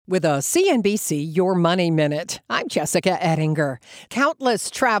With a CNBC Your Money Minute, I'm Jessica Ettinger. Countless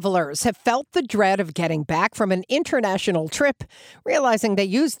travelers have felt the dread of getting back from an international trip, realizing they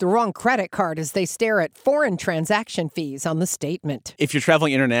used the wrong credit card as they stare at foreign transaction fees on the statement. If you're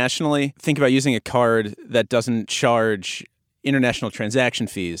traveling internationally, think about using a card that doesn't charge international transaction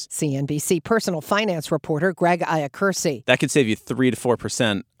fees. CNBC personal finance reporter Greg Iacursi. That could save you 3 to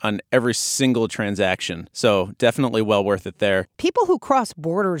 4% on every single transaction. So definitely well worth it there. People who cross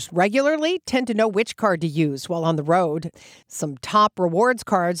borders regularly tend to know which card to use while on the road. Some top rewards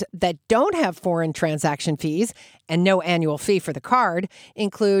cards that don't have foreign transaction fees and no annual fee for the card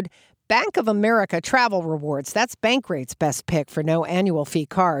include Bank of America Travel Rewards, that's Bankrate's best pick for no annual fee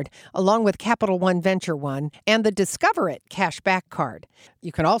card, along with Capital One Venture One and the Discover It Cashback Card.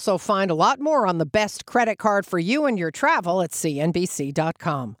 You can also find a lot more on the best credit card for you and your travel at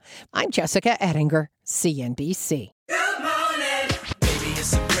CNBC.com. I'm Jessica Ettinger, CNBC. Good morning. Baby,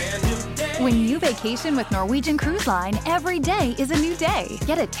 it's a brand new day. When you vacation with Norwegian Cruise Line, every day is a new day.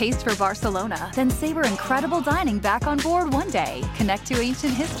 Get a taste for Barcelona, then savor incredible dining back on board one day. Connect to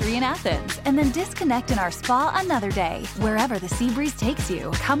ancient history in Athens, and then disconnect in our spa another day. Wherever the sea breeze takes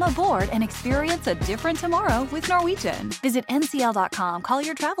you, come aboard and experience a different tomorrow with Norwegian. Visit ncl.com, call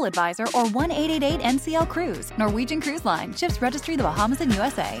your travel advisor, or 1-888-NCL-CRUISE. Norwegian Cruise Line. Ships registry the Bahamas and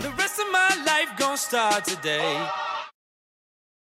USA. The rest of my life gon' start today.